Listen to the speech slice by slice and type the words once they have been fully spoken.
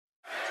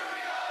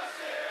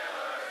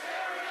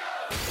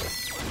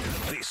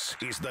This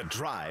is The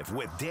Drive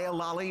with Dale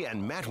Lally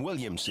and Matt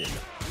Williamson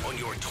on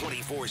your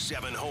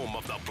 24/7 home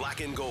of the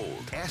black and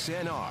gold.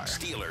 SNR,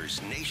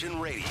 Steelers Nation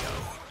Radio.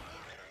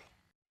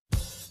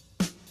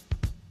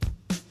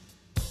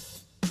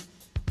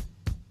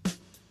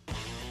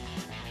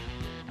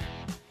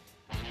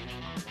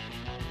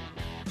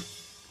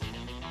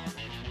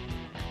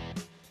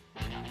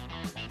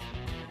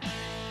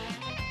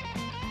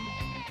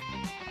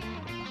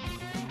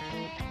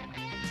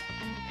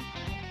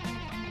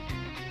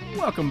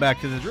 Welcome back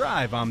to The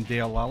Drive. I'm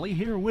Dale Lally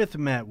here with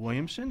Matt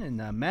Williamson. And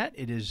Matt,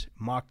 it is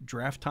mock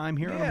draft time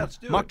here. Yeah, let's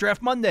do Mock it.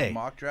 Draft Monday.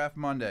 Mock Draft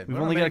Monday. We've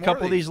only got a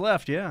couple of these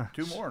left, yeah.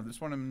 Two more.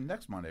 This one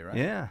next Monday, right?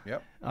 Yeah.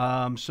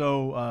 Yep.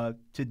 So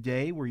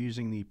today we're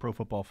using the Pro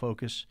Football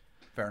Focus.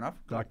 Fair enough.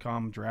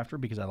 .com drafter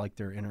because I like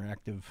their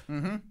interactive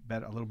a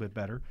little bit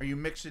better. Are you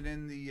mixing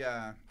in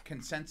the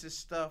consensus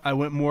stuff? I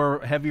went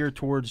more heavier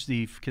towards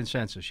the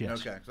consensus, yes.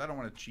 Okay, because I don't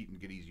want to cheat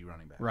and get easy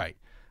running back. Right.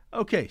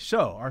 Okay,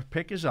 so our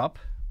pick is up.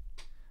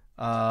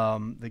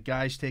 The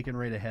guy's taken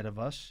right ahead of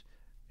us.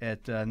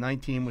 At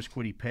 19 was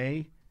Kwity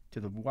Paye to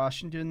the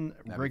Washington.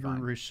 Gregory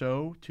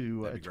Rousseau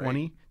to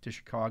 20 to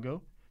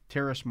Chicago.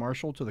 Terrace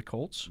Marshall to the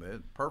Colts.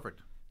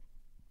 Perfect.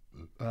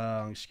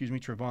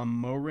 Trevon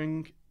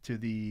Moehrig to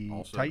the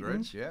Also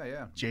Titans. Great.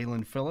 Yeah.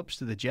 Jalen Phillips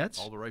to the Jets.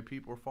 All the right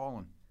people are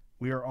falling.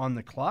 We are on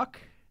the clock.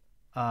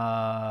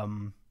 Let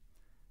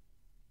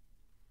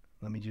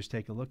me just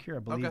take a look here. I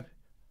believe. Okay.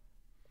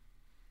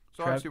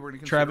 So obviously we're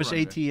going to Travis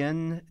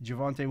Etienne,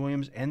 Javonte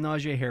Williams, and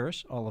Najee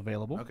Harris all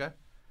available. Okay.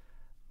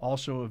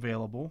 Also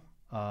available.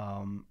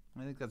 I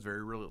think that's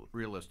very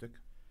realistic.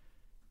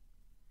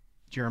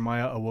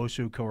 Jeremiah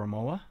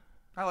Owusu-Koramoah.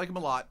 I like him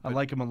a lot. I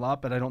like him a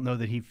lot, but I don't know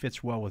that he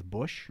fits well with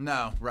Bush.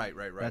 No, right.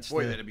 That's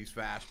that'd be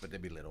fast, but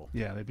they'd be little.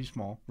 Yeah, they'd be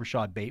small.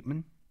 Rashad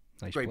Bateman.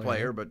 Nice Great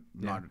player, but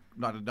not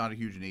a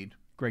huge need.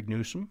 Greg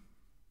Newsome.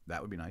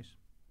 That would be nice.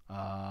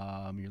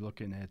 You're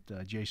looking at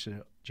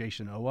Jason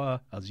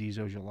Owa, Azeez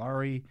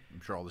Ojulari.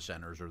 I'm sure all the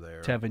centers are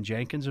there. Tevin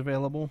Jenkins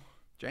available.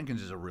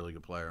 Jenkins is a really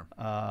good player.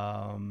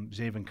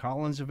 Zaven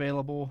Collins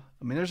available.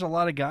 I mean, there's a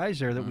lot of guys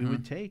there that we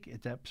would take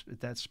at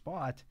that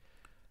spot.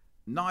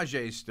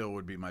 Najee still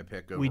would be my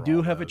pick overall. We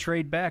do have a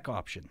trade back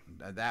option.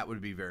 That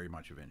would be very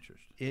much of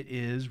interest. It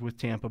is with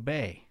Tampa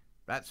Bay.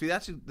 That's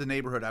the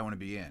neighborhood I want to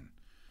be in.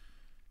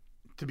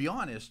 To be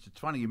honest, it's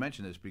funny you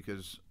mention this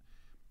because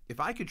if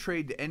I could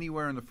trade to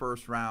anywhere in the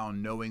first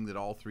round knowing that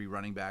all three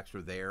running backs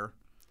are there,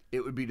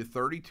 it would be to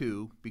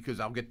 32 because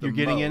I'll get the You're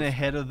getting in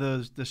ahead of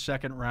the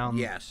second round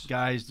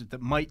guys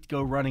that might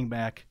go running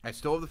back. I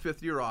still have the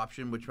fifth-year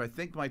option, which I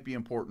think might be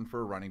important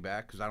for a running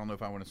back because I don't know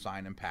if I want to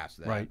sign him past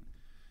that. Right.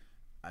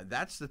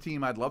 That's the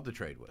team I'd love to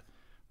trade with.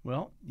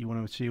 Well, you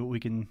want to see what we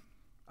can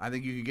 – I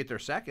think you could get their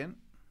second.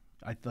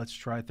 Let's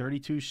try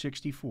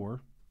 32-64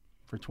 for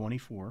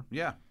 24.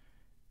 Yeah.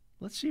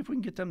 Let's see if we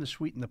can get them to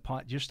sweeten the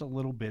pot just a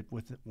little bit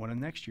with one of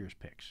next year's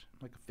picks.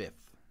 Like a fifth.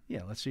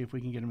 Yeah, let's see if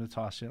we can get them to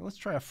toss in. Let's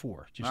try a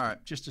 4,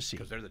 just to see.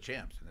 Because they're the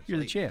champs. You're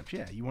the champs,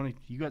 yeah.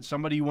 You got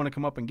somebody you want to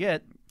come up and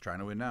get. Trying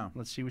to win now.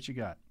 Let's see what you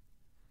got.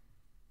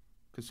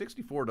 Because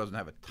 64 doesn't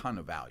have a ton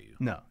of value.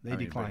 No, they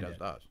declined it.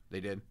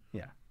 They did?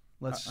 Yeah.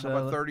 How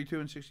about 32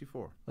 and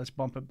 64? Let's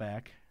bump it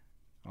back.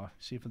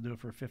 See if we'll do it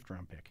for a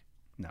fifth-round pick.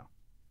 No.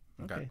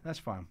 Okay, that's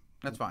fine.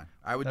 That's fine.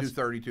 I would do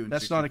 32 and 64.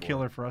 That's not a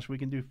killer for us. We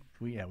can do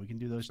we can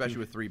do those especially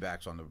with three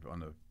backs on the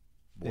board.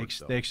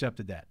 They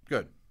accepted that.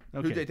 Good.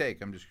 Okay. Who'd they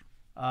take? I'm just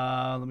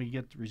let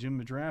me resume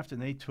the draft,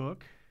 and they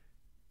took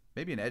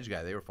maybe an edge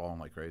guy. They were falling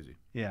like crazy.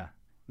 Yeah.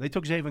 They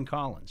took Zaven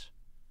Collins.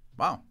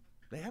 Wow.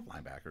 They have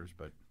linebackers,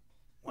 but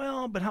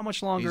but how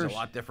much longer? He's a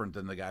lot different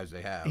than the guys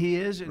they have. He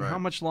is, and how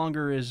much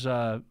longer is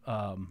they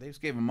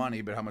just gave him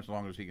money, but how much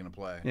longer is he going to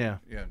play? Yeah.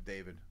 Yeah,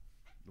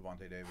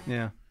 Levante David.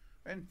 Yeah.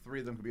 And three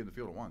of them could be in the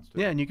field at once,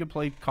 too. Yeah, and you could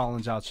play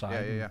Collins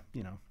outside. Yeah.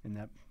 You know, in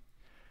that.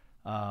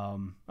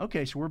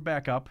 Okay, so we're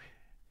back up,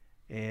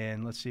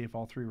 and let's see if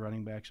all three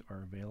running backs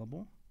are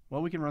available.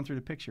 Well, we can run through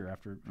the picture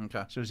after.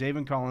 Okay. So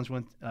Zaven Collins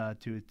went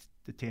to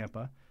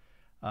Tampa.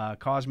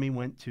 Cosme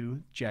went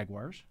to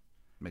Jaguars.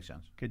 Makes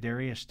sense.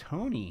 Kadarius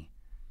Toney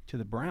to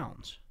the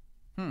Browns.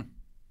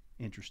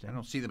 Interesting. I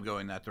don't see them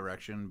going that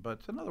direction,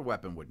 but another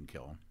weapon wouldn't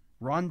kill him.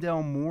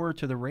 Rondell Moore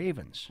to the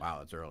Ravens. Wow,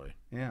 that's early.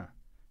 Yeah.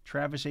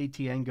 Travis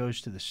Etienne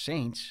goes to the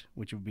Saints,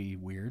 which would be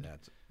weird.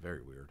 That's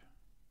very weird.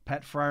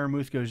 Pat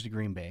Freiermuth goes to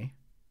Green Bay.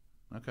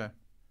 Okay.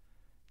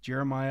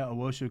 Jeremiah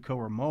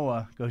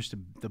Owusu-Koramoah goes to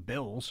the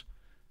Bills.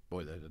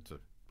 Boy, that's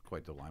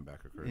quite the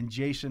linebacker career. And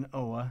Jason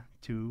Owa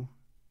to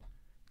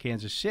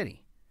Kansas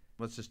City.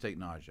 Let's just take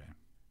Najee.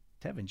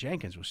 Tevin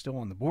Jenkins was still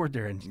on the board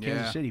there, and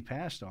Kansas City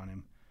passed on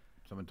him.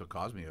 Someone took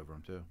Cosme over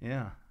him, too.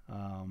 Yeah.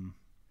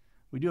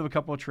 We do have a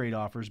couple of trade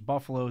offers.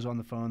 Buffalo's on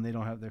the phone. They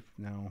don't have their –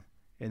 no.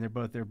 And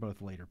they're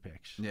both later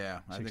picks.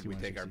 Yeah, I think we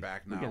take our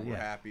back now. We're yeah.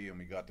 happy, and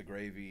we got the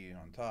gravy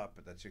on top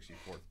at that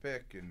 64th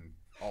pick, and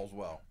all's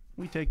well.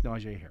 We take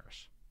Najee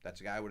Harris. That's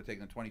the guy I would have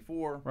taken at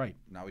 24. Right.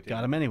 Now we take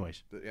got him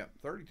anyways. Yeah,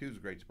 32 is a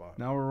great spot.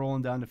 Now we're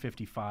rolling down to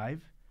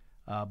 55.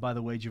 By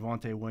the way,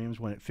 Javonte Williams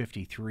went at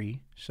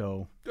 53.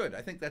 So good.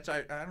 I think that's.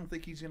 I don't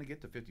think he's going to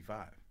get to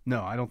 55.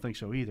 No, I don't think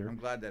so either. I'm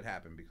glad that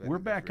happened because we're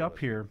back up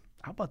here.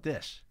 How about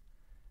this?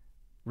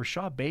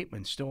 Rashad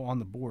Bateman still on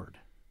the board.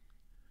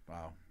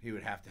 Wow, he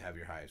would have to have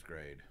your highest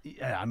grade.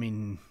 Yeah, I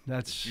mean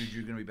that's. Is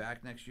Juju going to be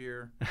back next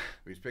year?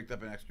 He's picked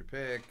up an extra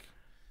pick.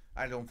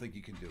 I don't think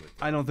you can do it.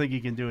 I don't think he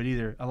can do it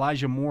either.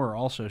 Elijah Moore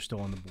also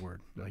still on the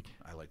board.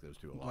 I like those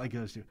two a lot. Like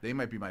those two. They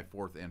might be my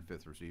 4th and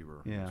 5th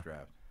receiver in this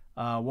draft.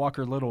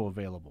 Walker Little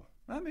available.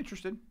 I'm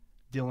interested.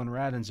 Dylan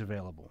Radin's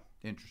available.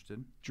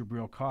 Interested.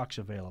 Jabril Cox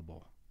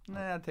available.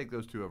 Nah, I'd take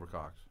those two over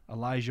Cox.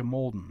 Elijah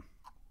Molden.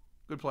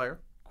 Good player.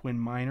 Quinn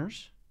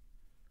Miners.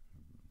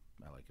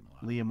 I like him a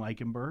lot. Liam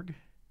Eichenberg.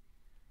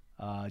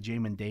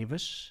 Jamin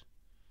Davis.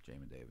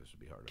 Jamin Davis would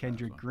be hard to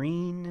Kendrick pass on.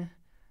 Green.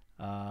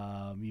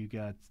 You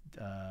got.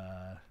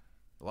 A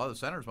lot of the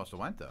centers must have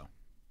went though.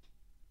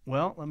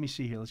 Well, let me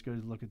see here. Let's go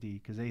look at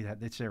because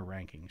it's their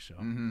rankings. So,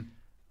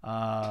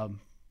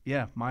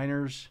 Mm-hmm.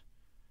 Miners,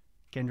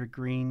 Kendrick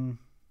Green.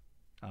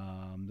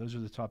 Those are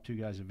the top 2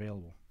 guys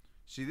available.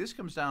 See, this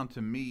comes down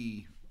to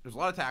me. There's a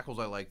lot of tackles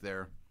I like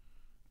there,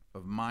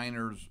 of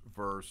Miners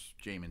versus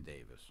Jamin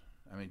Davis.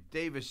 I mean,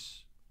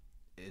 Davis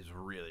is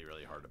really,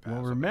 really hard to pass.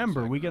 Well,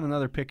 remember, we got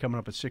another pick coming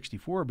up at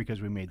 64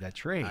 because we made that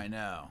trade. I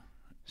know.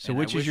 So and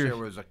which I wish is your? there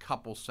was a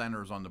couple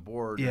centers on the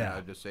board. Yeah, and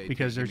I'd just say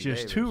because there's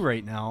just Davis. 2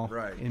 right now.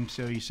 Right. And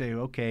so you say,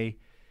 okay,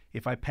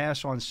 if I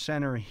pass on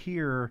center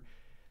here,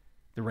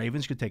 the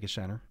Ravens could take a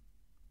center.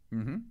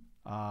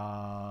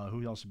 Mm-hmm.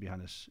 Who else is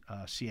behind us?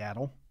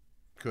 Seattle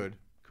Could.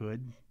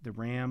 The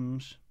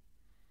Rams.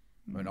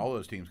 I mean, all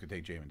those teams could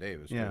take Jamin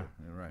Davis. Yeah. Too.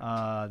 You're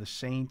right. The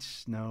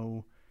Saints,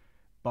 no.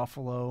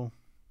 Buffalo.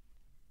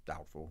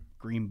 Doubtful.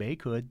 Green Bay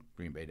could.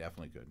 Green Bay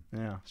definitely could.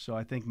 Yeah. So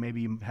I think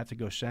maybe you have to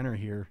go center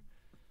here.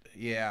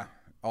 Yeah.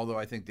 Although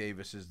I think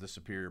Davis is the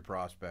superior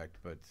prospect,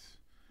 but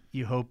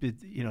you hope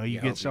that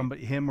you get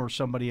somebody, him or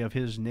somebody of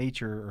his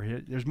nature,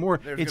 or there's more.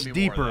 It's gonna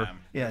be more deeper. of them.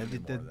 Yeah. There's gonna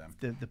be more of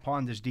them. The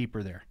pond is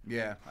deeper there.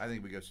 Yeah, I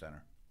think we go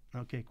center.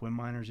 Okay, Quinn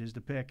Miners is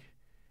the pick,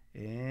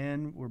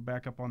 and we're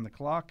back up on the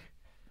clock.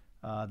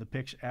 The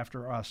picks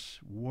after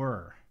us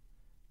were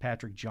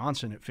Patrick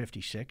Johnson at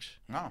 56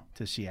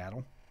 to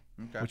Seattle,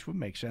 which would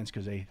make sense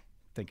because they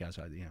think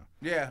outside.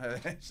 Yeah,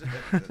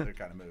 their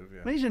kind of move.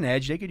 Yeah. But he's an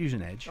edge. They could use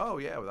an edge. Oh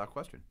yeah, without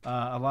question.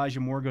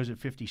 Elijah Moore goes at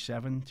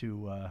 57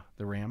 to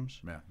the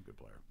Rams. Yeah, good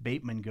player.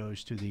 Bateman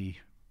goes to the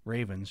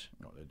Ravens.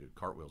 No, they do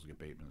cartwheels to get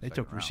Bateman. They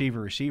took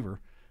receiver.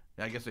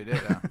 Yeah, I guess they did.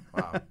 Huh?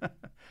 Wow.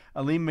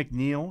 Aleem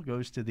McNeil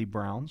goes to the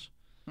Browns.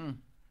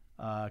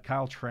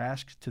 Kyle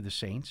Trask to the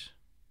Saints.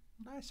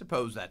 I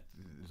suppose that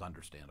is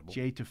understandable.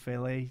 Jay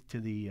Tufele to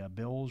the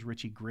Bills.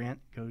 Richie Grant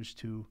goes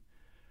to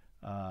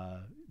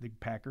the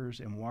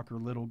Packers, and Walker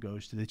Little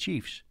goes to the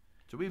Chiefs.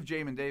 So we have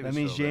Jamin Davis. That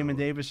means Jamin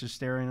Davis is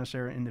staring us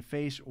there in the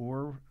face,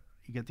 or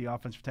you get the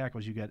offensive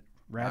tackles. You got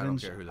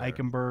Radins,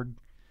 Eichenberg.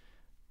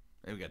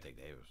 Maybe we got to take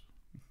Davis.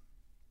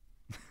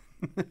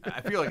 I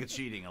feel like it's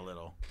cheating a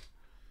little.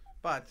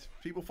 But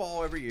people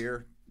fall every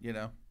year,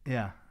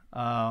 Yeah.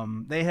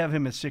 They have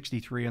him at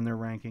 63 in their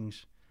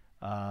rankings.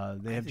 I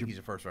think he's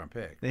a first-round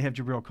pick. They have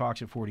Jabril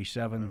Cox at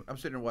 47. I'm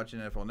sitting there watching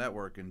NFL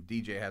Network, and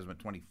DJ has him at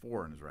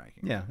 24 in his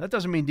ranking. Yeah, that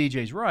doesn't mean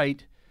DJ's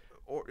right,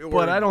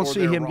 but I don't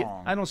see him.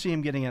 I don't see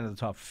him getting out of the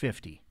top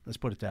 50. Let's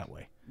put it that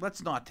way.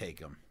 Let's not take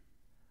him.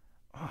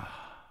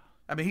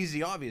 I mean, he's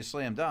the obvious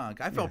slam dunk.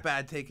 I felt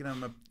bad taking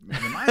him in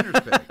the Miners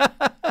pick.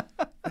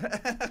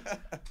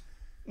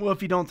 Well,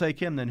 if you don't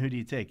take him, then who do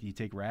you take? Do you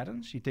take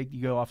Radins?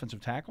 You go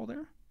offensive tackle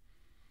there? Do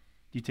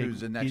you take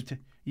Who's the next?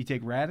 You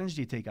take Radins?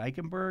 Do you take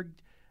Eichenberg?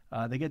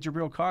 They get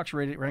Jabril Cox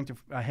ranked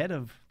ahead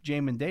of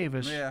Jamin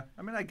Davis. Yeah,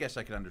 I mean, I guess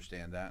I could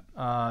understand that.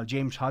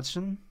 James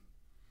Hudson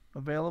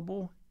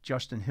available.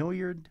 Justin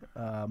Hilliard,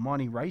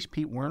 Monty Rice,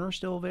 Pete Werner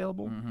still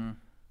available. Mm-hmm.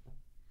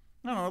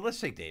 No, let's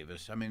take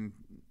Davis. I mean,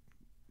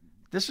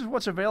 this is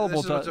what's available.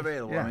 This is what's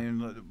available. Yeah. I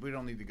mean, we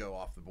don't need to go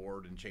off the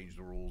board and change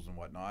the rules and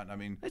whatnot. I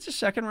mean, it's a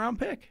second-round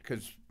pick.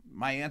 Because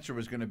my answer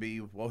was going to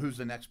be, well, who's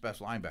the next best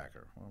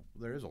linebacker? Well,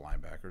 there is a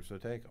linebacker, so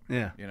take him.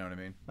 Yeah. You know what I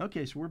mean?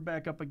 Okay, so we're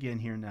back up again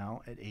here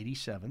now at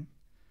 87.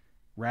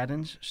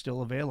 Radin's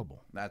still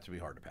available. That's to be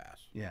hard to pass.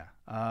 Yeah.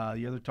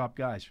 The other top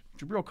guys,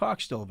 Jabril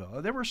Cox still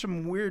available. There were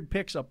some weird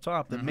picks up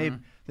top that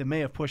may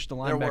have pushed the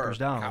linebackers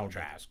down. Kyle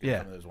Trask, some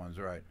of those ones,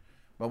 right?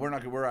 But we're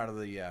not. We're out of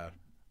the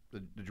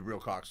Jabril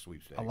Cox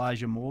sweepstakes.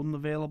 Elijah Molden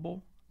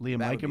available. Liam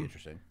That would be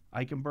interesting.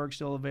 Eichenberg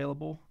still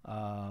available.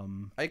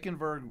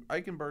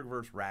 Eichenberg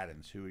versus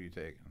Radins. Who are you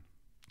taking?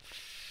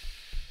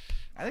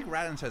 I think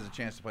Radins has a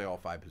chance to play all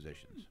 5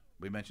 positions.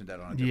 We mentioned that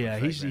on a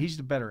different segment. He's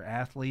the better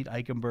athlete.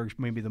 Eichenberg's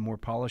maybe the more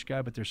polished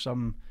guy, but there's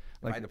some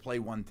if I had to play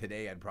one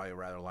today, I'd probably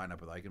rather line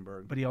up with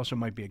Eichenberg. But he also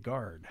might be a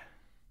guard.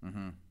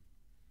 Mm-hmm.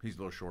 He's a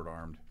little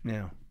short-armed.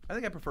 Yeah. I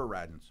think I prefer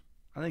Radins.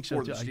 I think so.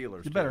 Or the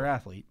Steelers. He's a better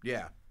athlete.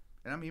 Yeah.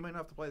 And I mean, he might not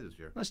have to play this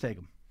year. Let's take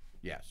him.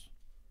 Yes.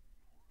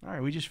 All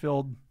right, we just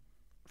filled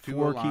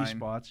 4 key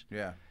spots.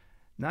 Yeah.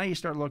 Now you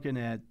start looking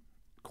at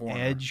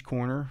edge,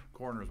 corner.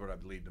 Corner is what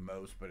I'd lead the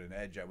most, but an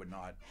edge I would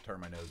not turn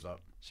my nose up.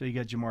 So you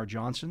got Jamar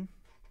Johnson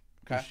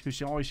Okay.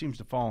 who always seems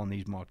to fall in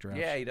these mock drafts.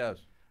 Yeah, he does.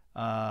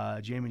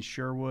 Jamin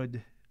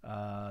Sherwood,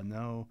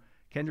 no.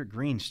 Kendrick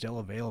Green still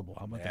available.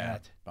 How about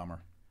that?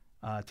 Bummer.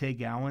 Tay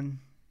Gowan,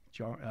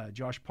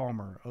 Josh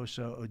Palmer,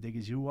 Osa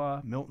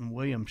Odigizua, Milton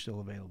Williams still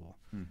available.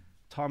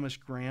 Thomas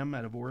Graham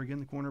out of Oregon,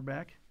 the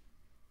cornerback.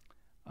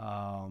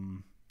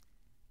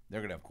 They're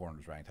going to have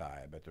corners ranked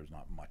high. I bet there's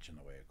not much in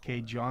the way of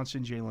corners. Cade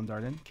Johnson, Jalen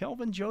Darden.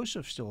 Kelvin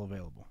Joseph still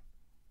available.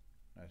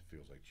 That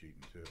feels like cheating,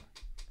 too.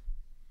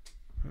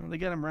 Well, they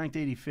got him ranked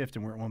 85th,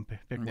 and we're at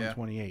pick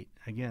 128.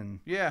 Again,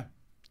 Yeah.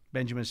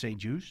 Benjamin St.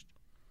 Just.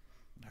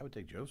 I would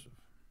take Joseph.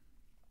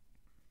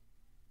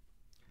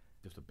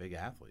 Just a big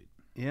athlete.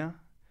 Yeah.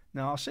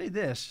 Now, I'll say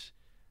this.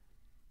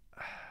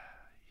 I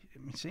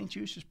mean, St.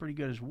 Just is pretty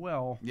good as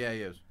well. Yeah,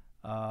 he is.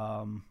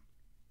 I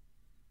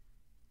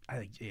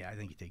think you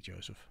take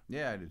Joseph.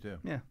 Yeah, I do, too.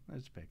 Yeah,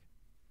 that's a pick.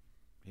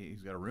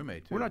 He's got a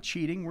roommate, too. We're not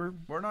cheating.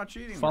 We're not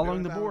cheating.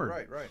 Following We're the doing it board.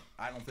 Right.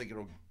 I don't think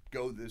it'll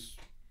go this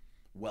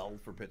well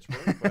for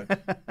Pittsburgh,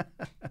 but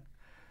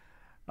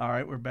All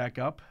right, we're back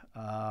up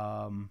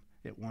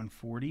at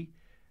 140.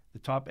 The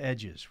top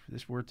edges.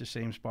 We're at the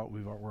same spot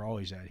we're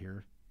always at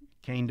here.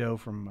 Kando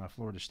from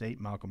Florida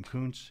State, Malcolm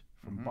Kuntz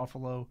from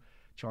Buffalo,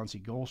 Chauncey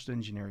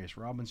Golston, Janarius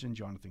Robinson,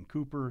 Jonathan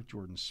Cooper,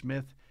 Jordan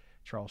Smith,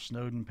 Charles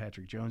Snowden,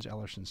 Patrick Jones,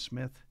 Ellerson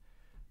Smith.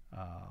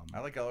 I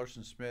like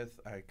Ellerson Smith.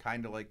 I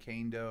kind of like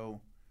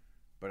Kando,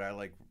 but I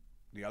like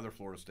the other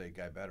Florida State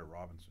guy better,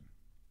 Robinson.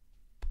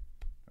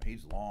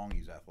 He's long.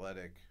 He's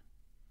athletic.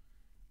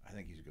 I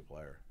think he's a good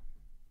player.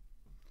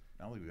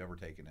 I don't think we've ever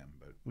taken him,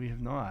 but We have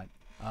not.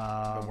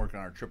 been working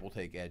on our triple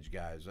take edge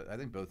guys. I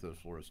think both those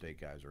Florida State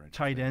guys are interesting.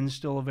 Tight end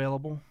still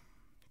available.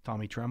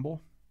 Tommy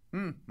Tremble.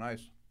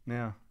 Nice.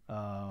 Yeah.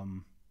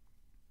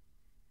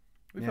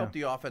 We've Yeah. helped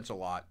the offense a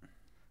lot.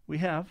 We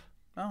have.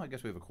 Well, I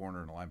guess we have a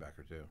corner and a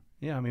linebacker, too.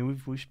 Yeah, I mean,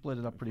 we've split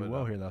it up pretty split it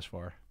well up. here thus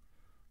far.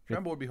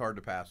 Tremble would be hard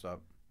to pass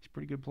up. He's a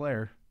pretty good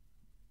player.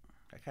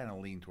 I kind of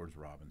lean towards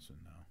Robinson,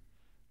 though.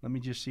 Let me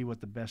just see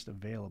what the best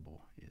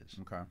available is.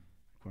 Okay.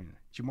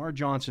 Jamar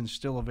Johnson's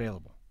still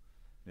available.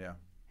 Yeah.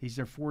 He's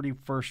their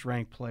 41st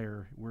ranked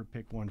player. We're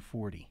pick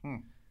 140.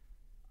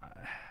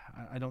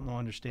 I don't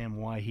understand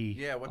why he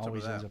what's up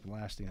always with ends that? up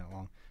lasting that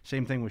long.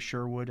 Same thing with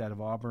Sherwood out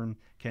of Auburn,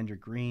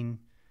 Kendrick Green,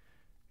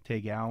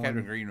 Tay Gowan.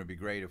 Kendrick Green would be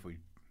great if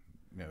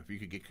if you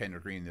could get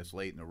Kendrick Green this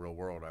late in the real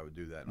world, I would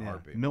do that in a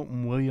heartbeat.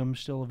 Milton Williams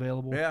still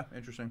available. Yeah,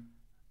 interesting.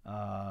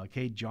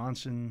 Cade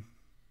Johnson,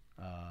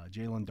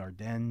 Jalen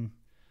Darden.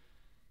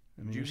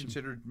 I mean, Would you there's some-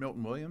 consider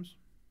Milton Williams?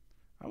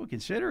 I would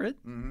consider it.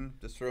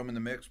 Just throw him in the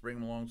mix, bring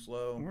him along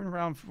slow. We're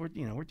at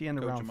the end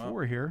of Coach round him up.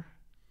 4 here.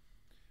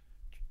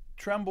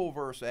 Tremble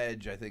versus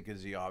Edge, I think,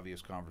 is the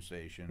obvious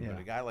conversation. Yeah.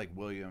 But a guy like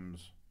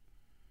Williams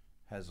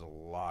has a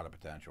lot of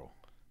potential.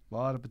 A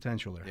lot of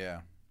potential there.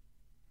 Yeah.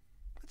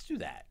 Let's do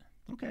that.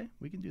 Okay,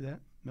 we can do that.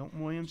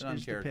 Milton Williams It's an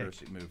is the pick.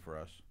 uncharacteristic move for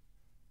us.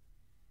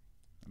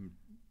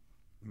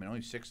 I mean,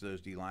 only 6 of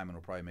those D linemen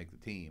will probably make the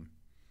team.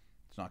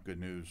 It's not good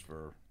news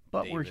for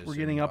But Davis we're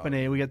getting and, up in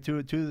age. We got two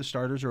of the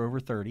starters are over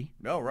 30,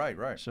 Oh,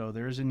 right. so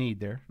there is a need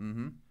there.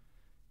 Mm-hmm.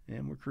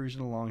 And we're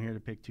cruising along here to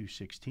pick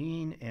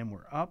 216, and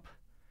we're up.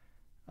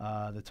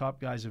 The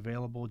top guys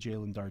available: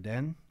 Jalen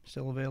Darden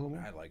still available.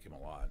 I like him a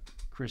lot.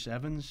 Chris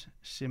Evans,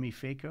 Simi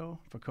Fehoko,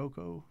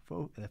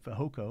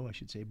 I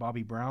should say.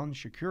 Bobby Brown,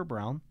 Shakir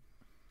Brown.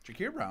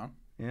 Shakir Brown.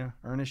 Yeah,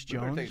 Ernest We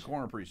better Jones, take a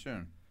corner pretty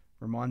soon.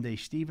 Ramonde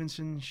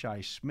Stevenson,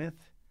 Shai Smith,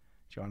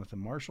 Jonathan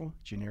Marshall,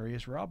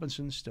 Janarius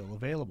Robinson still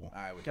available.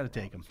 I would Got to go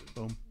take him.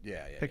 Robinson. Boom.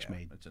 Yeah. Pick's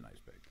made. That's a nice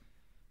pick.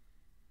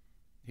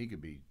 He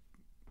could be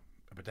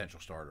a potential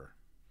starter.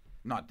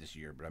 Not this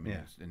year, but I mean,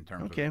 Yeah. in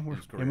terms Okay, of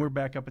his career. and we're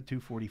back up at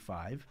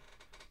 245.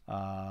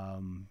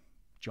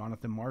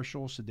 Jonathan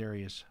Marshall,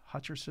 Sedarius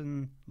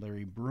Hutcherson,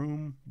 Larry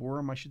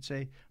Borum, I should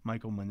say,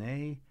 Michael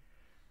Monet.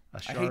 I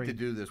hate to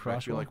do this, but I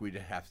feel like we'd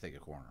have to take a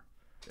corner.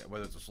 Yeah,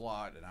 whether it's a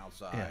slot, an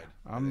outside. Yeah,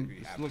 I I'm think we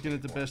have just to looking take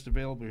at the a corner. best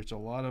available. It's a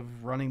lot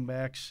of running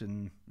backs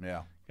and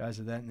Yeah. guys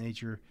of that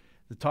nature.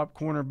 The top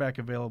cornerback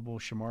available,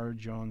 Shamar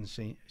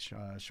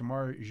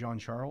Jean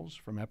Charles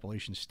from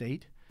Appalachian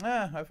State.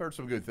 I've heard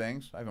some good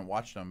things. I haven't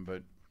watched him,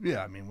 but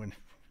Yeah, I mean, when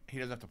he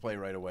doesn't have to play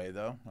right away,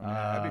 though. I mean,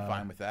 I'd be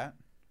fine with that.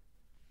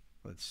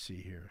 let's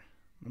see here.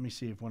 Let me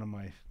see if one of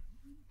my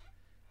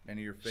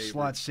Any of your favorite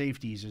slot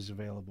safeties is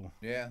available.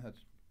 Yeah,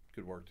 that's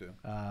good work too.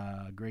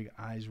 Greg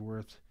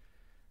Eisworth,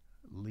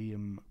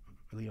 Leon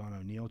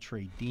O'Neal,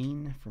 Trey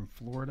Dean from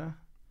Florida,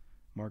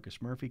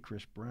 Marcus Murphy,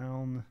 Chris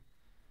Brown.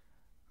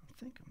 I'm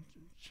trying to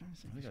I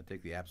think. think I'd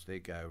take the App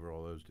State guy over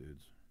all those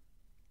dudes.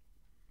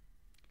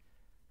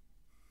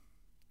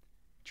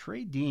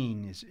 Trey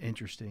Dean is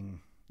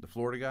interesting. The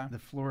Florida guy. The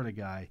Florida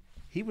guy.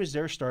 He was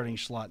their starting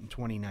slot in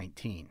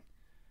 2019.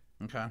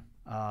 Okay.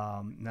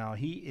 Now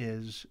he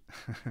is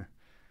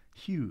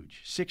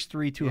huge,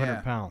 6'3", 200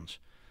 Yeah. pounds.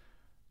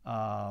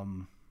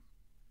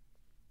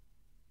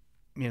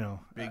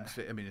 Big.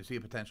 I mean, is he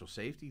a potential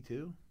safety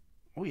too?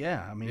 Oh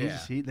yeah. I mean, Yeah.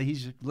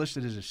 he's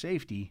listed as a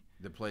safety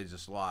That plays the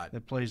slot.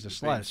 that plays the Big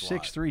slot.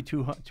 slot. 6'3",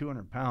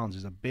 200 pounds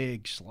is a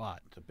big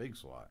slot. It's a big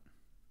slot.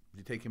 Did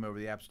you take him over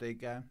the App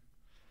State guy?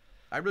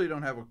 I really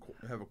don't have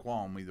a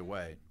qualm either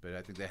way, but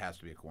I think there has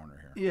to be a corner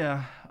here.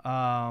 Yeah.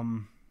 I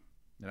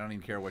don't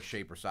even care what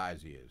shape or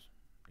size he is.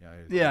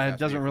 Yeah, it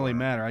doesn't really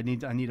matter. I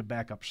need a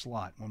backup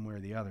slot one way or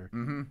the other.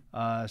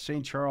 Mm-hmm.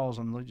 St. Charles,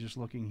 I'm just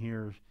looking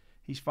here.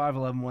 He's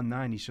 5'11",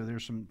 190, so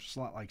there's some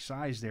slot-like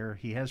size there.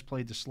 He has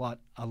played the slot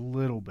a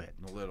little bit.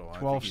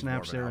 12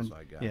 snaps there.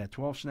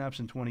 12 snaps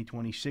in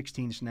 2020,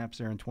 16 snaps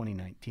there in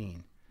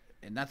 2019.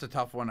 And that's a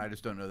tough one. I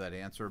just don't know that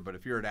answer. But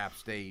if you're at App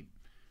State,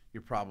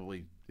 you're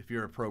probably, if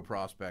you're a pro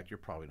prospect, you're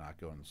probably not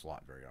going to the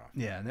slot very often.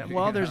 Yeah.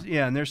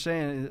 And they're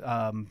saying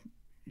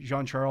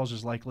Jean Charles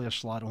is likely a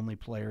slot-only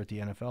player at the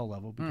NFL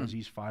level because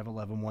he's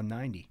 5'11",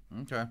 190.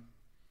 Okay.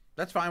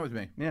 That's fine with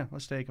me. Yeah,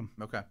 let's take him.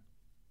 Okay.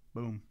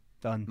 Boom.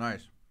 Done.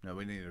 Nice. No,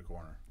 we needed a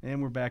corner.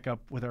 And we're back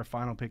up with our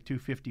final pick,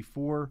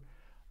 254.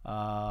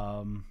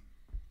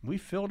 We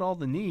filled all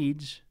the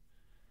needs.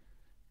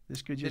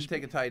 This could just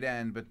take a tight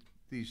end, but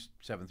these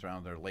 7th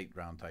round or late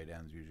round tight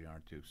ends usually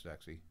aren't too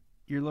sexy.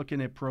 You're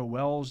looking at Pro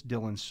Wells,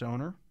 Dylan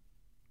Soner.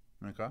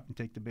 Okay. You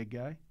take the big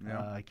guy.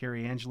 Yeah.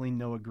 Kerry Angeline,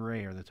 Noah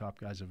Gray are the top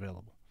guys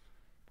available.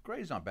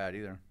 Gray's not bad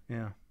either.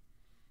 Yeah.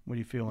 What are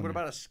you feeling? What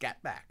about a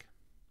scat back?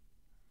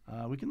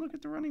 We can look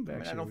at the running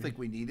backs. I don't think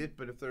we need it,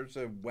 but if there's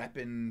a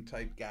weapon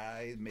type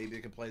guy, maybe they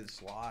can play the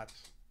slot.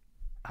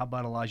 How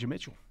about Elijah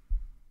Mitchell?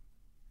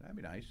 That'd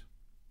be nice.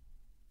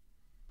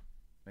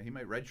 Now, he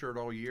might redshirt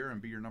all year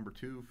and be your number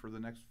 2 for the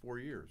next 4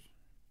 years.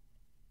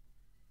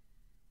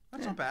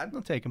 That's not bad.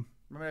 I'll take him.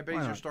 I mean, I bet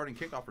he's your starting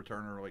kickoff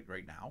returner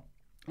right now.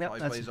 Yep,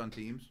 Probably plays on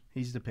teams.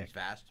 He's the pick. He's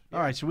fast. Yeah.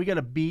 All right, so we got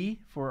a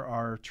B for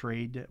our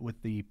trade with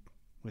the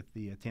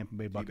Tampa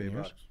Bay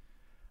Buccaneers.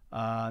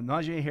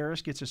 Najee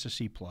Harris gets us a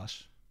C+.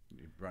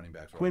 Running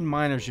backs. Quinn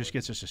Miners just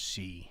gets us a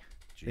C.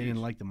 Jeez. They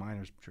didn't like the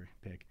Miners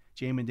pick.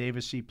 Jamin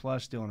Davis C+,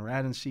 Dylan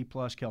Radin C+,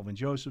 Kelvin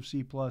Joseph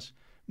C+,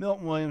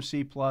 Milton Williams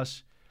C+,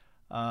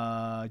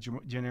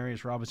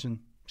 Janarius Robinson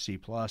C+,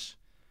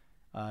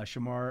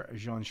 Shamar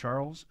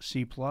Jean-Charles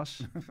C+,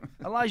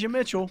 Elijah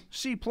Mitchell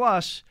C+.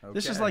 Okay.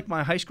 This is like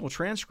my high school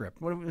transcript.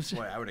 What was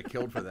Boy, I would have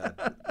killed for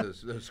that.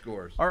 those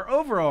scores. Our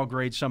overall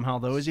grade somehow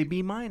though is a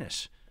B-.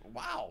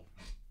 Wow.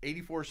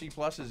 84 C+s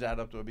add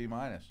up to a B-.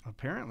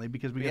 Apparently,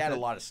 because we had a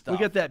lot of stuff. We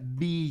got that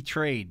B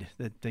trade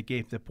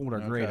that pulled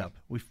our grade up.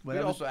 We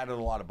also added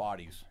a lot of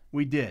bodies.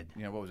 We did.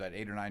 What was that,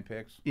 8 or 9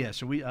 picks? Yeah.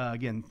 So we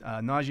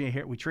Najee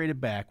Harris. We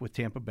traded back with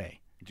Tampa Bay,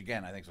 which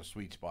again I think is a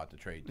sweet spot to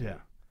trade to.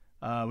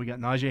 Yeah. We got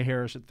Najee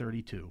Harris at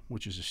 32,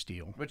 which is a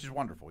steal. Which is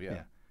wonderful.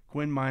 Yeah.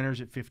 Quinn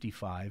Miners at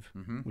 55,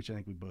 which I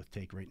think we both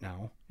take right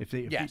now. If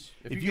you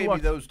gave me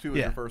those two as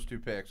your first 2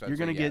 picks, you're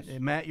going to get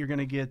Matt. You're going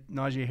to get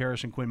Najee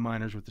Harris and Quinn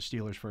Miners with the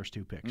Steelers' first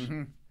 2 picks.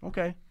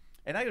 Okay.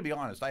 And I got to be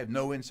honest, I have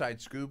no inside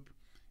scoop.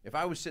 If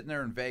I was sitting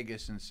there in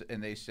Vegas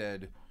and they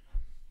said,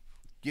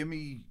 "Give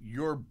me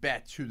your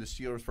bets who the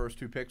Steelers' first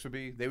 2 picks would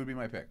be," they would be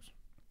my picks.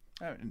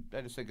 I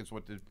just think it's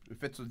what it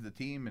fits with the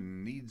team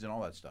and needs and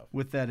all that stuff.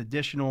 With that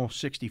additional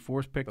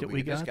 64th pick that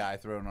we got, this guy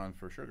thrown on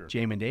for sugar,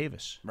 Jamin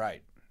Davis.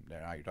 Right.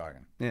 Now you're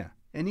talking. Yeah.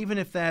 And even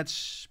if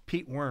that's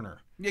Pete Werner.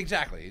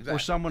 Exactly. Or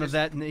someone of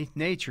that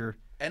nature.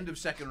 End of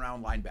 2nd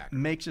round linebacker.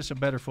 Makes us a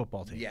better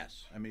football team.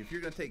 Yes. I mean, if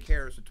you're going to take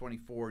Harris at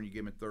 24 and you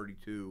give him at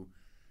 32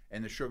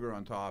 and the sugar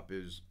on top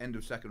is end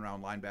of 2nd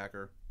round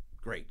linebacker,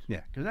 great.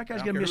 Yeah, because that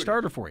guy's going to be a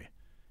starter for you.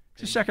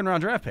 He's a 2nd round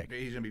draft pick.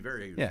 He's going to be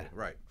very useful. Yeah.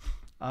 Right.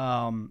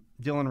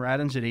 Dylan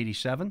Radin's at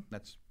 87.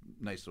 That's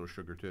nice little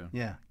sugar, too.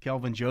 Yeah.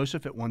 Kelvin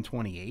Joseph at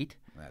 128.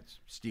 That's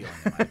stealing,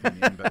 in my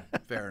opinion,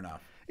 but fair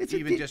enough.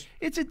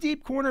 It's a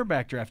deep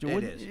cornerback draft.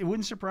 It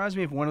wouldn't surprise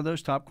me if one of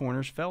those top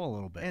corners fell a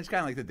little bit. And it's kind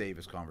of like the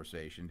Davis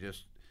conversation.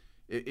 Just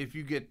if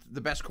you get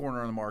the best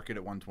corner on the market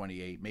at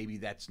 128, maybe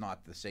that's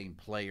not the same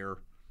player.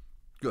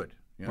 Good.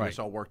 Right. This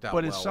all worked out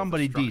but well. It's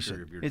somebody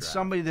decent. It's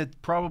somebody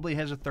that probably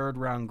has a 3rd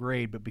round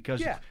grade, but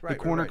because the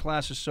corner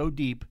class is so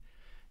deep,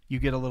 you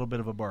get a little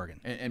bit of a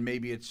bargain. And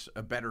maybe it's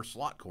a better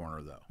slot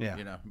corner, though.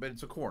 Yeah. But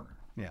it's a corner.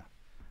 Yeah.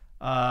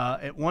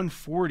 At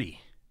 140,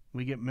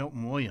 we get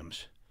Milton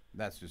Williams.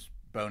 That's just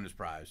bonus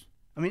prize.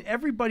 I mean,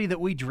 everybody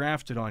that we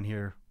drafted on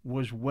here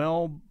was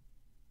well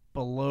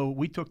below.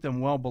 We took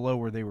them well below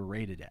where they were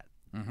rated at,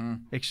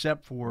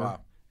 except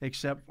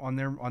on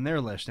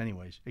their list,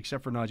 anyways.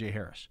 Except for Najee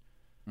Harris.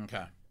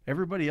 Okay.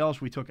 Everybody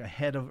else we took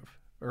ahead of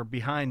or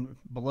behind,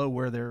 below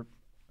where their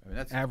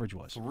average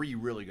was. 3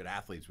 really good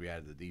athletes we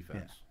added to the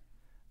defense.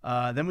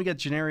 Yeah. Then we got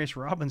Janarius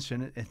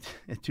Robinson at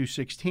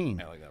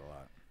 216. I like that a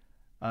lot.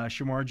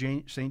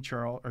 Shamar St.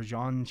 Charles or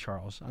John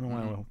Charles. I don't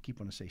want to keep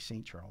wanting to say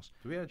St. Charles.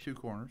 So we had 2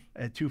 corners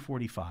at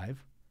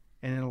 245,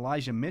 and then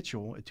Elijah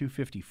Mitchell at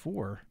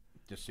 254.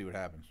 Just see what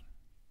happens.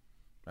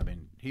 I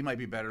mean, he might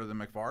be better than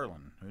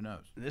McFarland. Who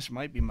knows? This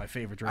might be my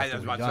favorite draft. I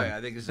was about to say, I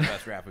think this is the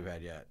best draft we've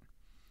had yet.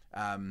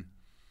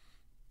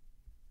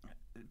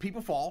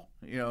 People fall.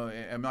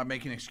 I'm not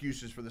making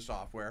excuses for the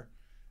software.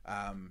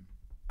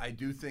 I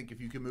do think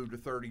if you can move to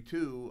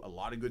 32, a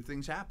lot of good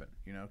things happen,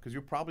 because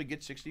you'll probably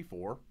get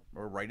 64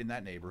 or right in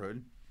that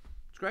neighborhood.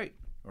 It's great.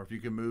 Or if you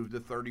can move to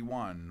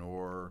 31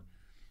 or,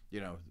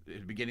 at the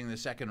beginning of the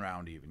 2nd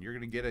round even, you're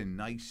going to get a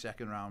nice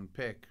 2nd round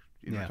pick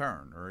in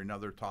return, or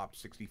another top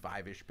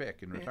 65-ish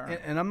pick in return.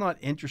 And I'm not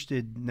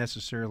interested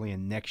necessarily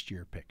in next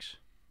year picks.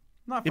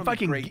 Not from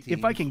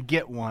if I can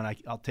get one,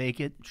 I'll take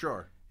it.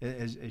 Sure.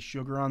 As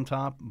sugar on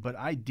top, but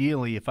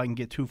ideally, if I can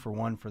get 2 for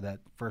 1 for that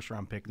first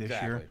round pick this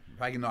year,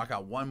 if I can knock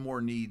out one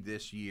more need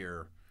this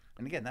year,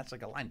 and again, that's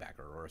like a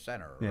linebacker or a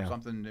center or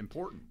something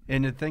important.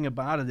 And the thing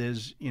about it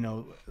is,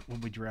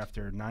 when we draft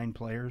there 9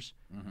 players,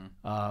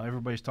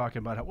 everybody's talking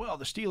about how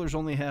the Steelers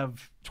only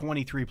have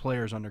 23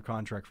 players under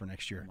contract for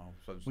next year. Well,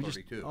 so it's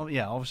 32. All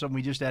of a sudden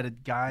we just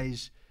added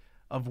guys,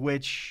 of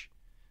which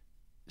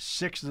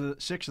six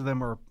of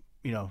them are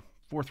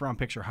 4th round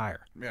picks or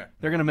higher. Yeah,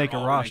 they're going to make a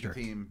roster. Make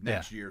a team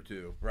next year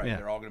too, right? Yeah.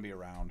 They're all going to be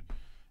around,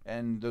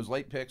 and those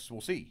late picks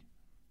we'll see.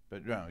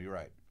 But no, you're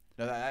right.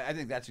 No, I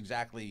think that's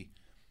exactly.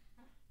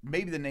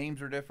 Maybe the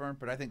names are different,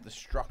 but I think the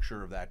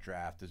structure of that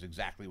draft is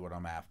exactly what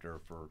I'm after.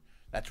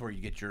 That's where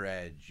you get your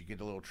edge. You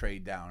get a little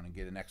trade down and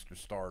get an extra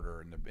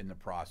starter in the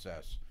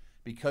process.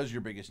 Because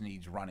your biggest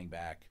need's running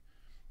back,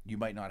 you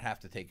might not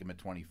have to take him at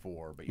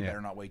 24, but you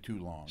better not wait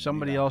too long.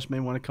 Somebody else may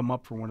want to come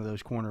up for one of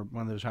those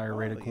higher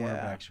rated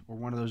cornerbacks or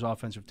one of those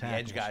offensive tackles.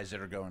 The edge guys that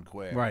are going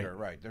quick.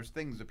 Right. There's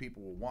things that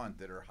people will want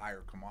that are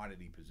higher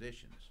commodity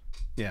positions.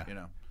 Yeah.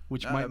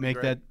 Which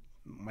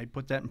might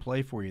put that in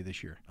play for you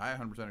this year. I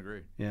 100%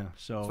 agree. Yeah.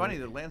 So it's funny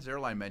that Lance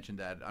Zierlein mentioned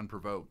that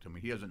unprovoked. I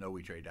mean, he doesn't know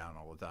we trade down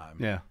all the time.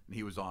 Yeah. And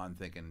he was on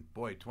thinking,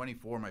 boy,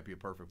 24 might be a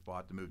perfect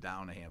spot to move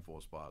down a handful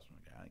of spots. I'm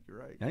like,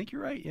 I think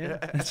you're right.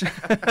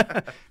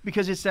 Yeah.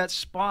 Because it's that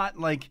spot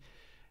like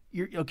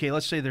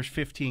let's say there's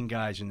 15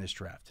 guys in this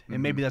draft.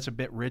 And maybe that's a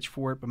bit rich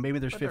for it, but maybe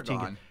there's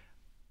 15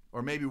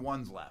 or maybe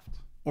one's left.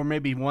 Or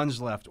maybe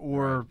one's left,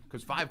 or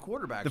because 5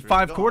 quarterbacks. The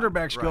 5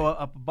 quarterbacks go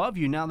up above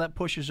you. Now that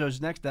pushes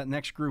that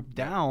next group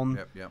down.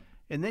 Yep.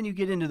 And then you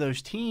get into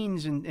those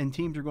teens, and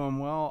teams are going,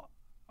 well,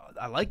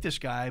 I like this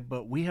guy,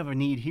 but we have a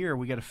need here.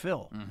 We got to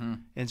fill. Mm-hmm.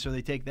 And so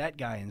they take that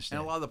guy instead.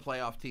 And a lot of the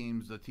playoff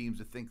teams, the teams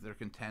that think they're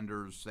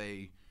contenders,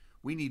 say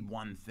we need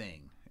one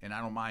thing, and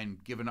I don't mind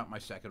giving up my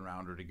second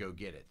rounder to go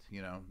get it.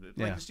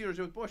 Like the Steelers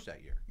did with Bush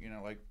that year.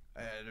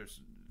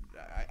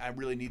 I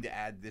really need to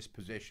add this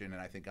position,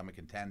 and I think I'm a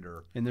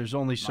contender. And there's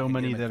only so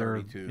many that are.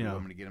 I'm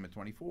going to get him at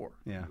 24.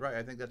 Yeah. Right.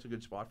 I think that's a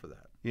good spot for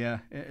that. Yeah,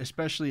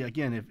 especially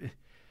again if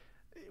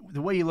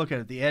the way you look at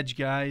it, the edge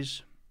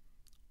guys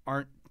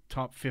aren't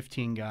top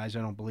 15 guys.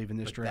 I don't believe in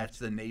this draft. That's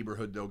the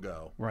neighborhood they'll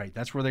go. Right.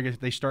 That's where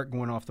they start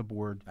going off the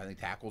board. I think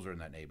tackles are in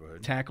that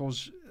neighborhood.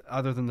 Tackles,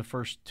 other than the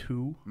first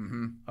 2,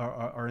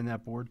 are in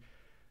that board.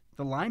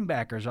 The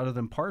linebackers, other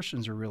than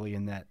Parsons, are really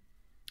in that.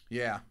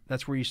 Yeah.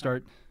 That's where you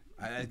start.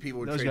 I think people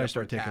would those trade guys up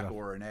start for a taking tackle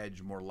off. or an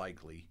edge more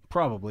likely.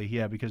 Probably,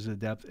 yeah, because of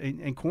the depth.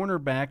 And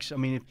cornerbacks, I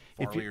mean,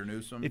 Farley or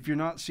Newsome. If you're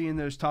not seeing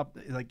those top,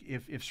 like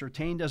if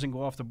Surtain doesn't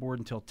go off the board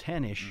until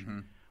 10-ish,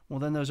 well,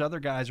 then those other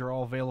guys are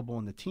all available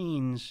in the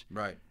teens.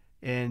 Right.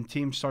 And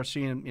teams start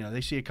seeing,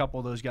 they see a couple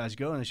of those guys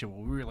go, and they say,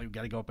 well, we really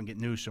got to go up and get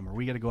Newsome, or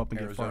we got to go up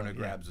and Arizona get Farley.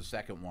 grabs the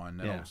second one,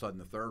 and all of a sudden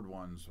the third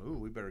one's,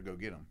 we better go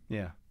get him.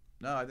 Yeah.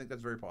 No, I think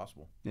that's very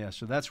possible. Yeah,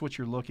 so that's what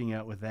you're looking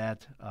at with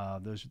that,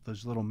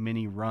 those little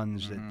mini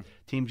runs that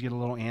teams get a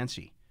little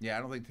antsy. Yeah,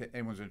 I don't think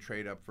anyone's going to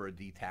trade up for a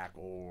D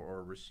tackle or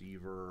a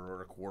receiver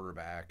or a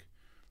quarterback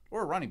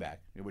or a running back,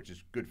 which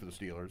is good for the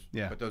Steelers.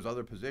 Yeah. But those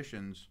other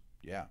positions,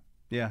 yeah.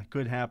 Yeah,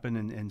 could happen,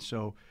 and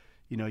so,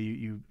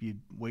 you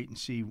wait and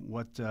see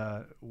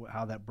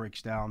how that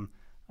breaks down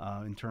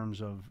in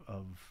terms of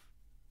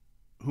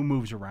who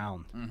moves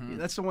around.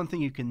 That's the one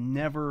thing you can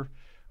never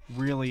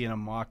really in a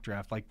mock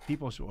draft. Like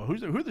people say, well, who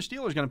are the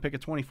Steelers going to pick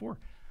at 24?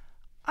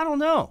 I don't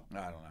know.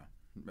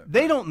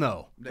 They don't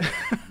know.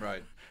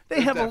 Right. They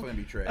have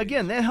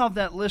they have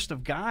that list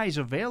of guys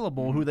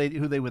available who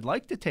they would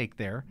like to take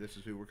there. This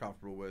is who we're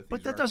comfortable with.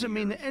 But that doesn't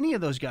mean that any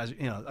of those guys,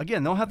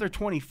 again, they'll have their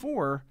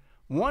 24.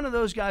 One of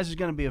those guys is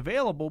going to be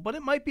available, but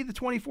it might be the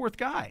 24th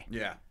guy.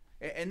 Yeah.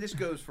 And this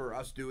goes for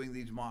us doing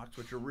these mocks,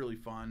 which are really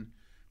fun.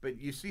 But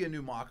you see a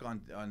new mock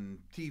on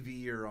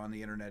TV or on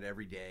the internet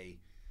every day.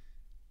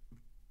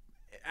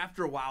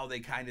 After a while, they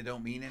kind of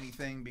don't mean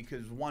anything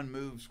because one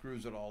move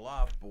screws it all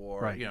up,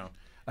 or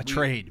a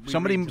trade.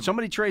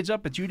 Somebody trades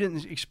up, but you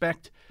didn't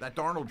expect. That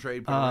Darnold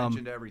trade put a wrench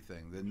into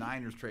everything. The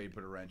Niners trade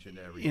put a wrench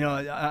into everything.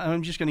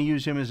 I'm just going to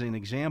use him as an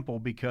example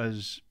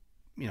because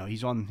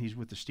he's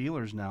with the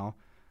Steelers now.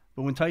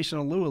 But when Tyson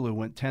Alualu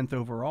went 10th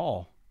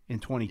overall in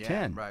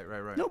 2010, right.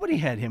 Nobody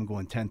had him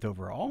going 10th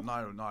overall.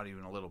 Not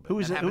even a little bit. Who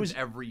was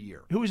every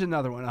year? Who was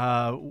another one?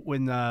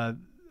 When I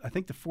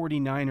think the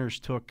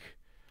 49ers took.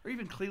 Or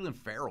even Cleveland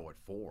Farrell at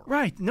 4.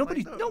 Right.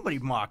 Nobody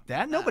mocked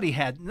that.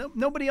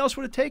 Nobody else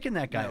would have taken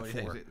that guy at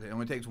 4. It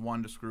only takes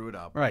one to screw it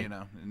up. Right.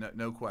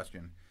 No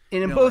question.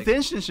 And in both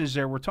instances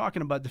there, we're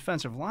talking about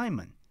defensive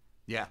linemen.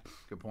 Yeah,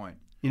 good point.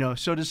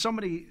 So does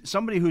somebody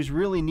who's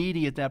really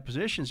needy at that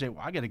position say,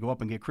 well, I got to go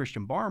up and get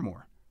Christian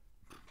Barmore?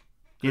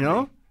 I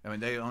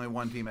mean, only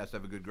one team has to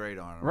have a good grade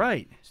on them.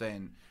 Right.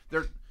 Saying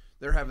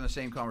they're having the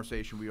same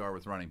conversation we are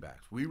with running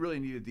backs. We really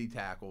need a D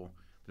tackle.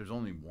 There's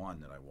only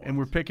one that I want. And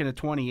we're picking a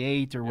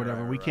 28 or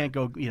whatever. We can't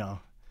go,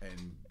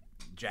 And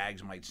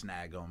Jags might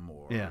snag them,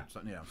 or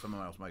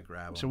someone else might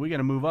grab them. So we got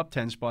to move up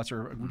 10 spots,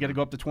 or we got to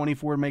go up to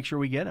 24 and make sure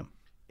we get him.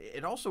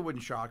 It also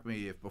wouldn't shock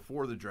me if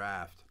before the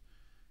draft,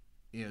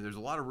 there's a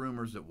lot of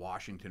rumors that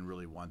Washington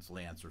really wants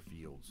Lance or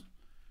Fields.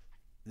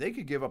 They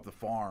could give up the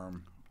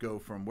farm, go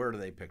from where do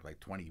they pick, like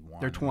 21?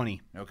 They're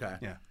 20. Okay.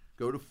 Yeah.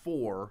 Go to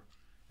 4,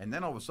 and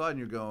then all of a sudden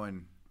you're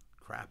going,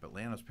 crap,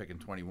 Atlanta's picking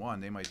 21.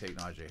 They might take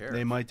Najee Harris.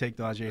 They might take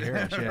Najee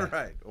Harris, yeah.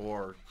 Right.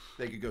 Or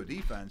they could go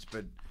defense,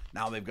 but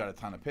now they've got a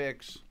ton of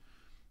picks.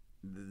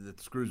 That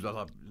screws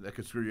up. That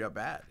could screw you up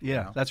bad.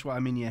 Yeah, that's why. I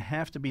mean, you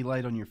have to be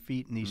light on your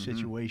feet in these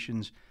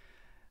situations.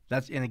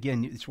 And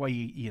again, it's why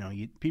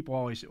people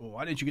always say, "Well,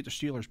 why didn't you get the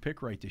Steelers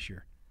pick right this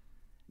year?"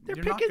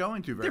 You're not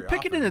going to very They're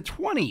picking often. in the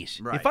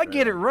 20s. Right, if I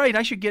get it right,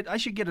 I should get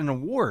an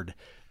award.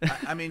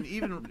 I mean,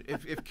 even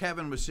if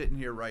Kevin was sitting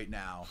here right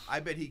now,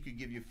 I bet he could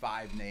give you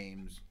 5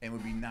 names and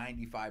would be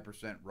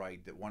 95%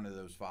 right that one of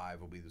those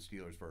 5 will be the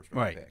Steelers' first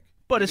round pick.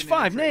 But it's Even in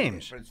a 5 trade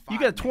names. but it's You 5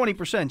 got a names.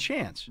 20%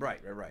 chance.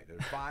 Right.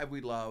 There's 5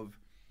 we love.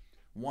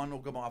 1 will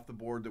come off the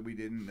board that we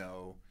didn't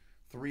know.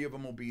 3 of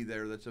them will be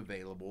there that's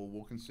available.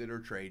 We'll consider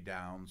trade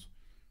downs,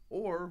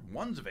 or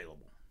 1's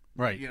available.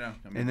 Right.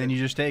 And then you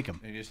just take them.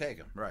 And you just take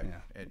them. Right.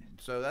 Yeah. And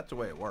so that's the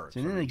way it works.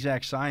 It's an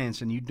inexact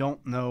science, and you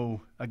don't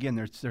know. Again,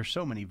 there's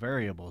so many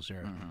variables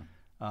there.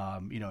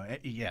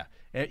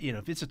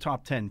 If it's a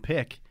top 10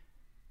 pick,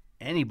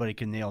 anybody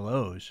can nail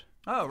those.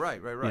 Oh,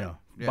 right. By and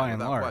without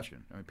large.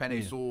 question. I mean,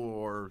 Penei Sewell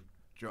or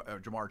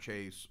Jamar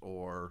Chase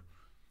or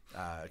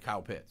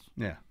Kyle Pitts.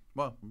 Yeah.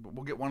 Well,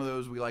 we'll get one of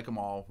those. We like them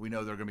all. We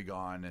know they're going to be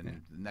gone,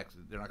 and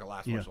they're not going to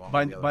last much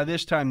longer. By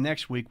this time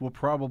next week, we'll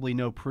probably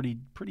know pretty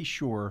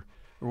sure,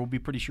 or we'll be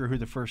pretty sure who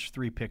the first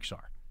 3 picks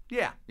are.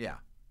 Yeah.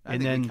 I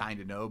think we kind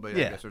of know, but I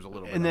guess there's a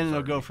little bit. And then it'll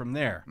uncertainty. go from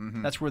there.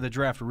 That's where the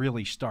draft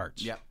really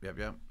starts. Yep.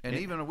 And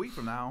even a week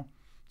from now,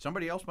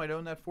 somebody else might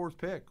own that 4th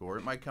pick, or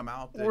it might come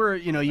out that or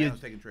Atlanta's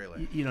taking Trey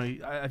Lance.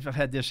 I've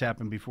had this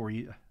happen before.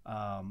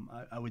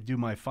 I would do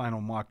my final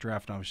mock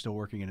draft, and I was still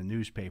working in a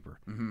newspaper,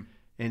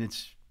 and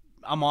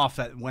I'm off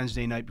that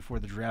Wednesday night before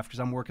the draft because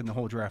I'm working the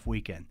whole draft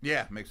weekend.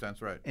 Yeah, makes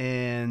sense, right?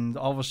 And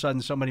all of a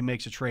sudden, somebody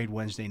makes a trade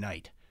Wednesday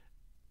night,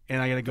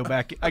 and I got to go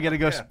back. I got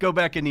to go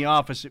back in the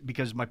office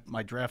because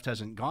my draft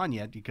hasn't gone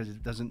yet because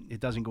it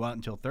doesn't go out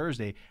until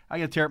Thursday. I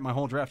got to tear up my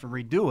whole draft and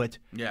redo it.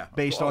 Yeah,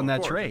 based on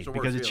that course. trade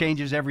because it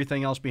changes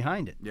everything else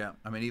behind it. Yeah,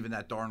 I mean even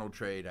that Darnold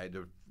trade, I had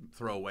to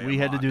throw away. We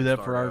had to do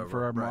that for our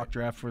right. mock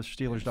draft for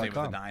Steelers.com.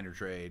 Same with the Niner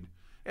trade.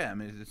 Yeah, I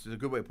mean it's a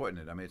good way of putting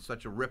it. I mean it's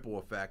such a ripple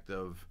effect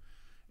of.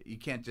 You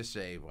can't just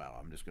say, well,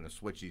 I'm just going to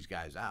switch these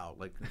guys out.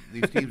 Like,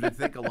 these teams would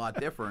think a lot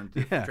different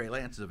if Trey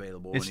Lance is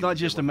available. It's not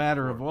just a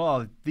matter of,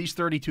 well, these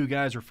 32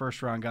 guys are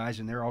first-round guys,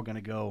 and they're all going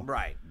to go.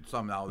 Right.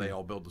 Somehow they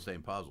all build the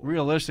same puzzle.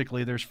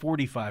 Realistically, there's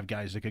 45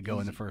 guys that could go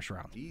in the first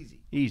round.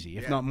 Easy,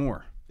 if not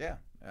more. Yeah.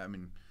 I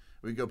mean,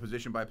 we go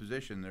position by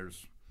position.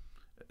 There's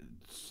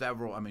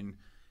several. I mean,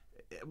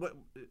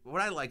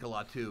 what I like a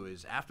lot, too,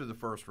 is after the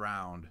first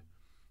round –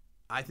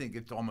 I think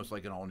it's almost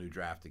like an all-new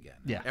draft again.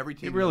 Yeah, every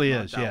team it really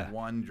is.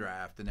 One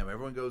draft, and then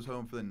everyone goes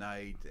home for the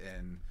night,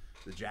 and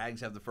the Jags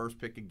have the first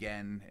pick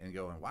again, and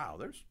going, wow,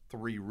 there's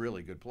 3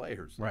 really good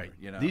players. Right.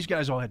 There, These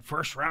guys all had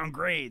first-round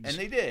grades, and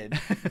they did.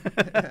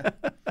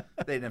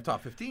 They didn't have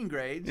top 15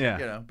 grades.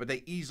 But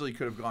they easily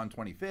could have gone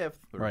 25th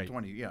or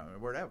 20,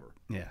 whatever.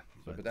 Yeah.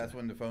 But that's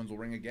when the phones will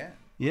ring again.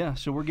 Yeah,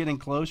 so we're getting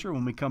closer.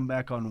 When we come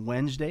back on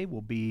Wednesday,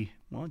 we'll be,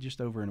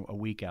 just over a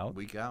week out.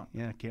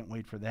 Yeah, can't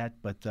wait for that.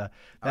 But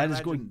I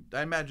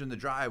imagine the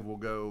drive will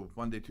go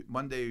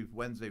Monday,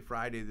 Wednesday,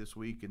 Friday this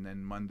week, and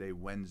then Monday,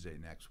 Wednesday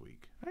next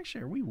week.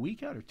 Actually, are we a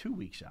week out or 2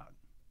 weeks out?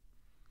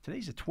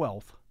 Today's the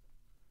 12th.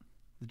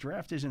 The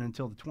draft isn't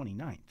until the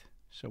 29th.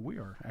 So we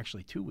are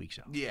actually 2 weeks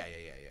out. Yeah.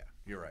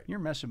 You're right. You're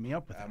messing me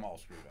up with that. I'm all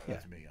screwed up. Yeah.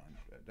 That's me.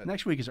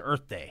 Next week is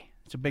Earth Day.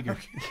 It's a bigger.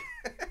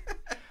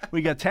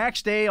 We got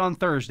Tax Day on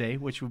Thursday,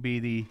 which will be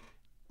the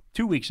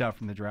 2 weeks out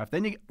from the draft.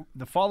 Then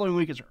the following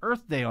week is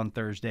Earth Day on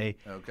Thursday.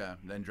 Okay,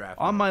 then draft.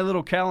 On my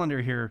little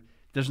calendar here,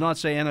 does not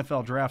say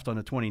NFL draft on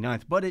the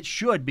 29th, but it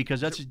should because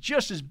that's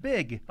just as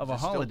big of a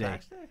holiday. Still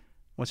Tax Day?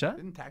 What's that?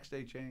 Didn't Tax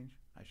Day change?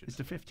 It's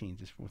the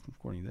 15th,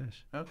 according to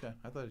this. Okay,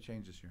 I thought it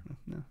changed this year.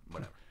 No.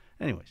 Whatever.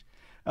 Anyways,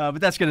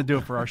 but that's going to do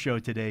it for our show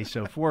today.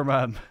 So for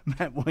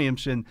Matt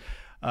Williamson,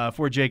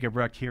 for Jacob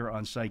Recht here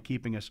on site,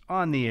 keeping us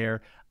on the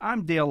air,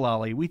 I'm Dale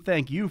Lally. We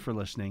thank you for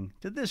listening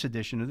to this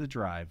edition of The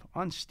Drive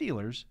on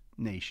Steelers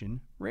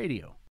Nation Radio.